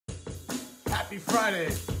Happy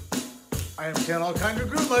Friday. I am Ken Allkind,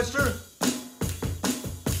 Groove Meister.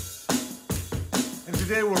 And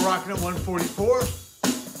today we're rocking at 144.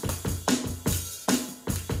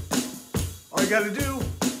 All you gotta do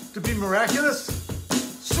to be miraculous,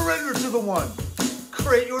 surrender to the one.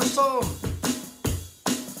 Create your song.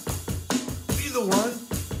 Be the one.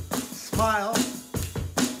 Smile.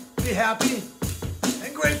 Be happy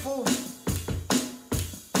and grateful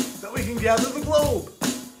that we can gather the globe.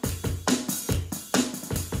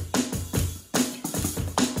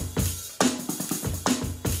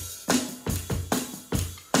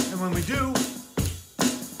 And when we do,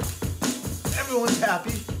 everyone's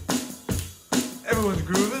happy, everyone's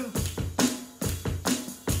grooving,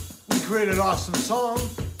 we create an awesome song,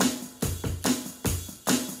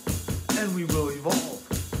 and we will evolve.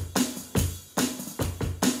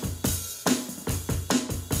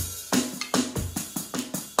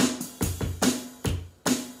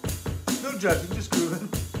 No judging, just grooving.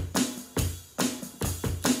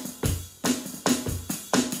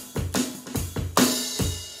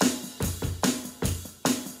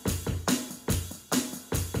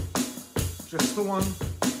 Just the one.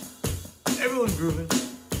 Everyone grooving.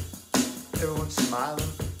 Everyone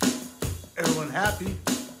smiling. Everyone happy.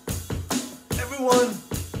 Everyone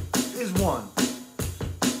is one.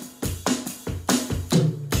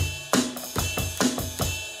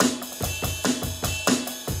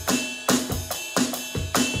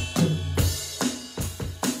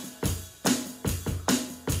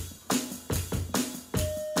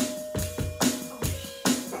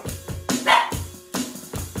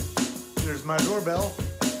 There's my doorbell.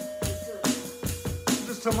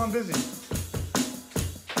 Just tell me I'm busy.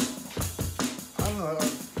 I don't know.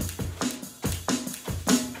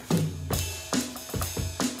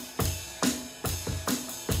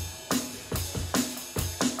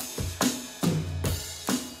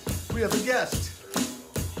 We have a guest.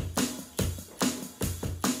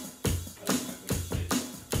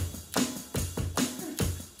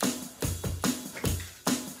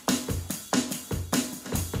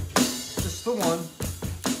 Just the one.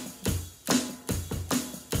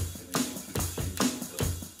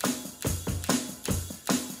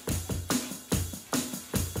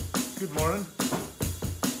 Good morning.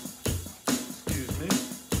 Excuse me.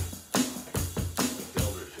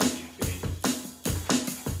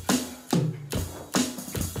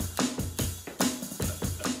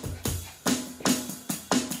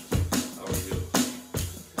 How are you?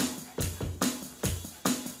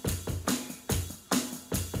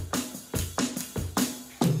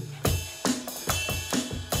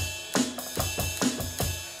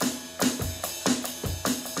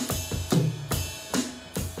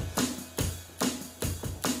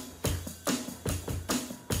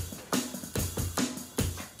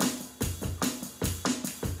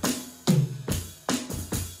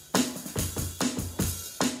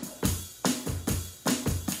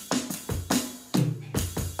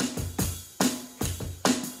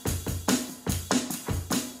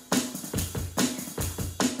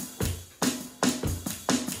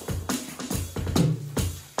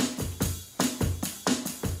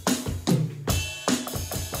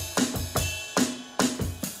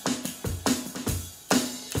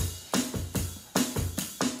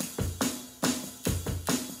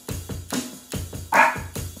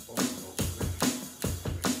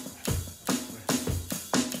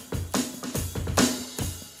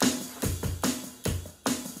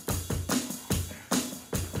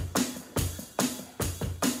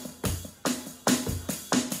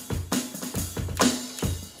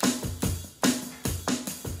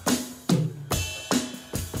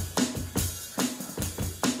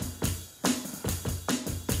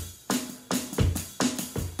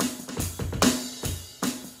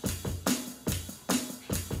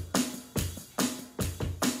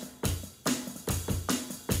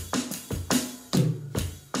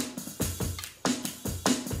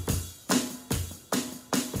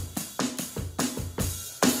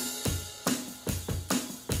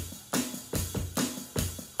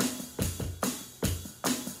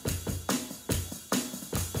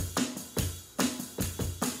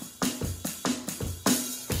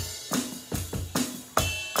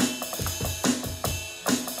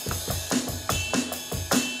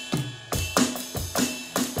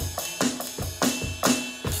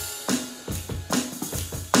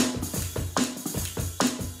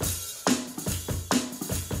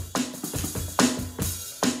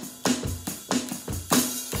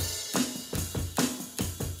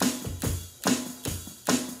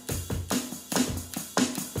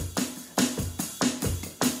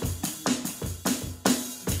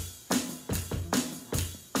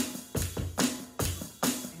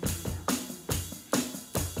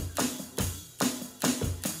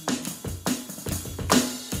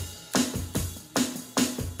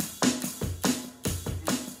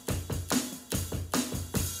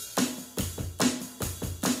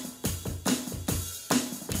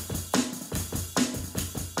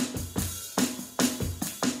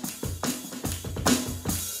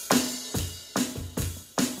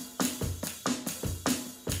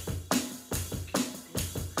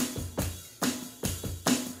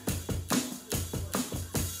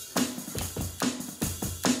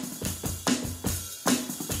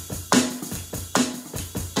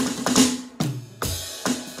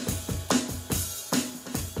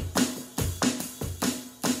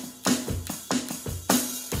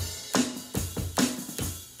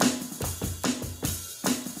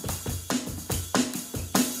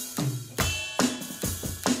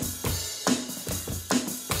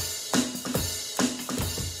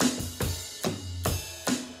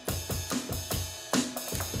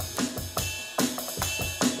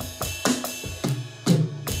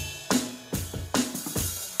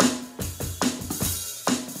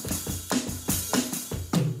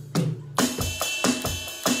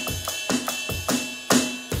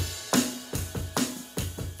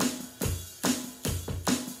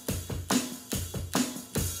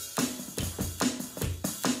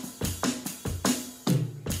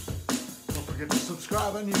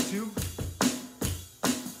 subscribe on YouTube.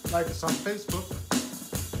 Like us on Facebook.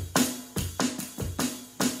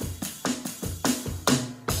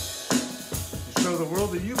 And show the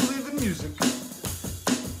world that you believe in music.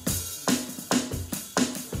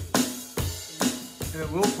 And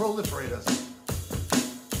it will proliferate us.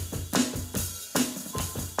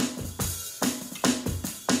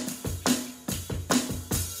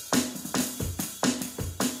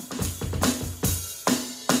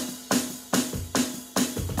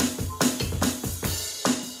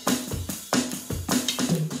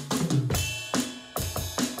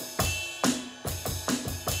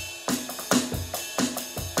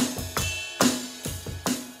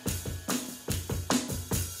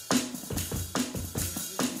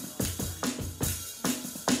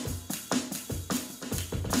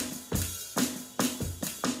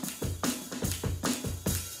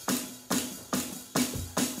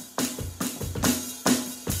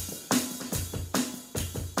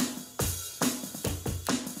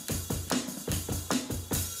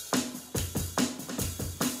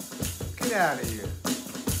 Get out of here.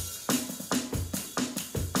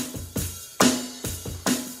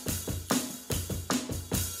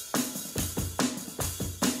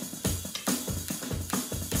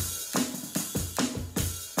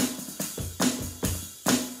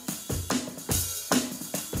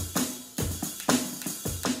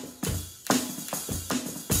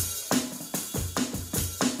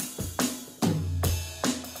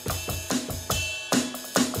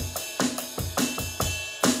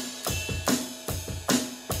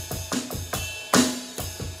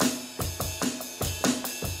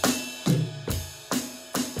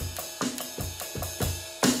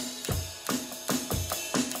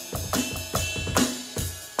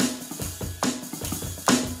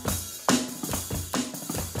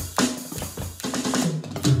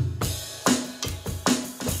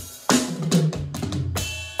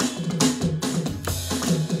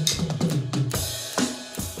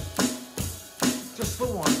 Just the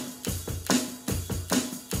one.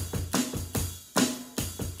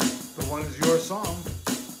 The one is your song.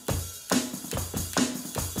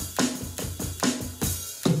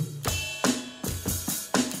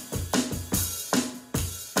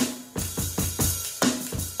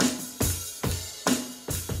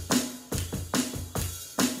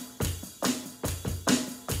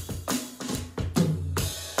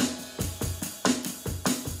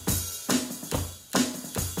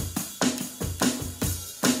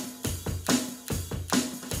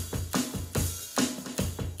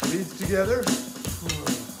 Leads together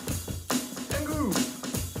and groove.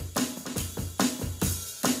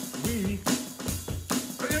 We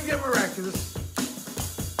are gonna get miraculous.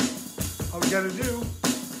 All we gotta do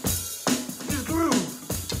is groove.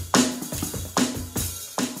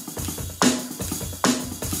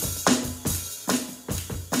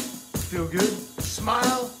 Feel good,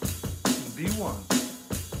 smile, and be one.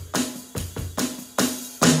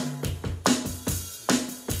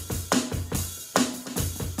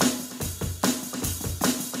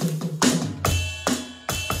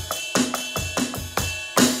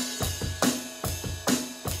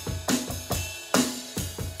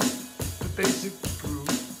 Basic groove.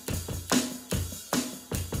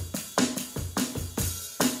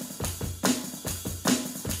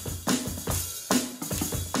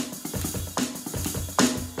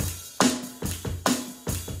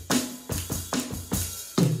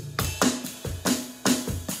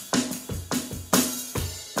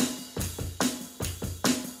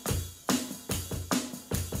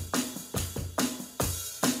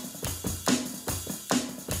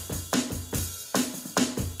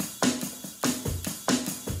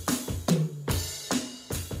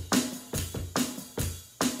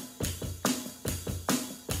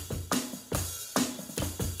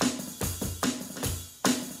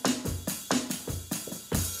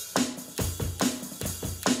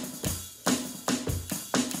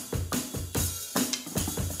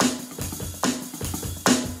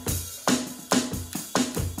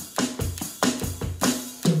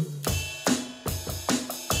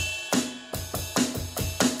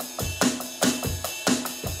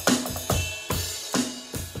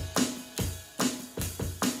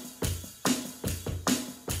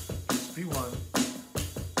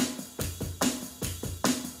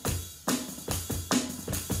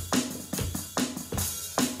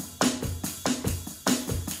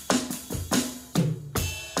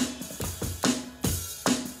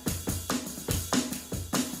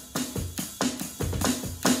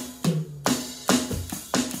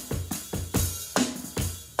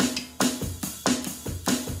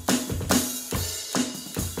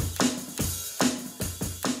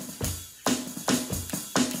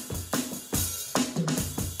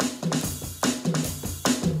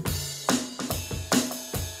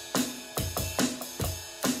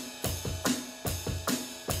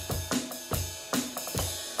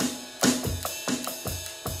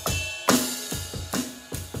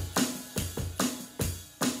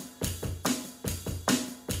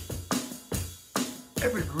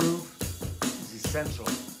 Every groove is essential.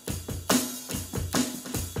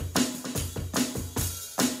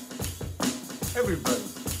 Everybody,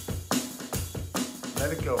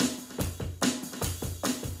 let it go.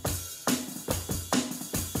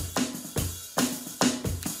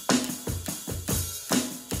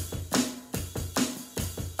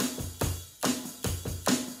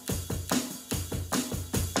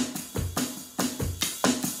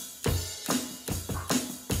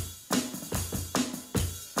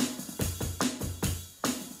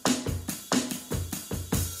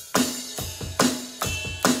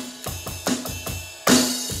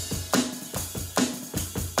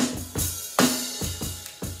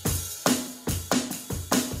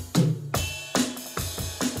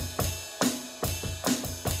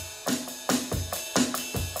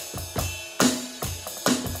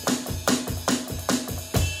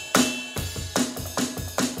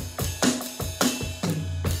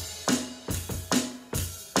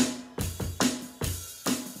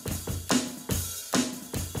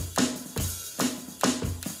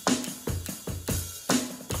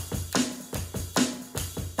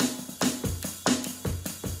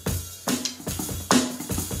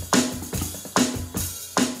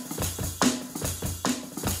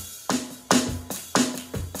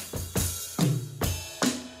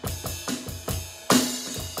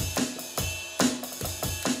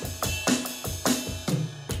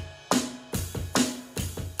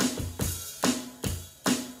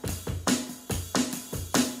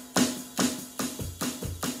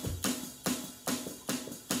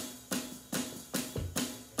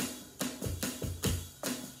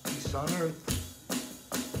 Peace on earth.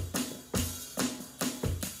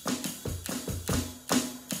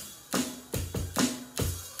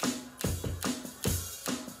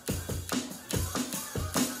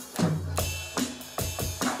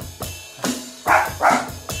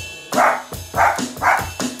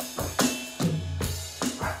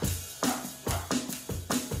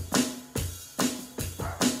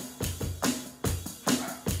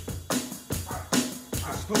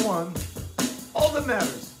 It's the one. All that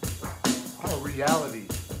matters, our reality.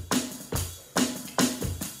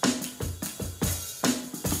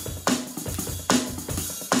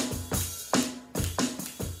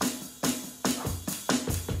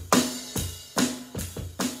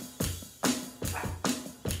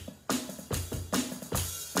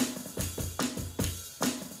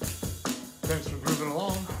 Thanks for grooving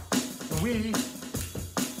along. And we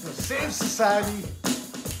save society,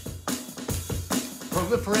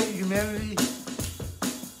 proliferate humanity,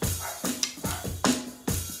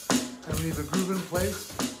 and leave a groove in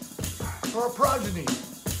place for our progeny.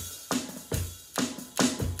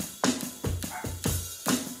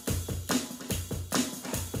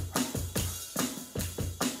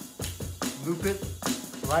 Loop it,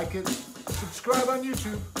 like it, subscribe on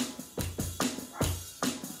YouTube.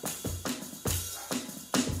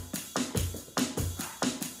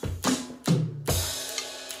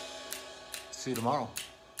 See you tomorrow.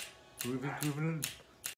 Grooving.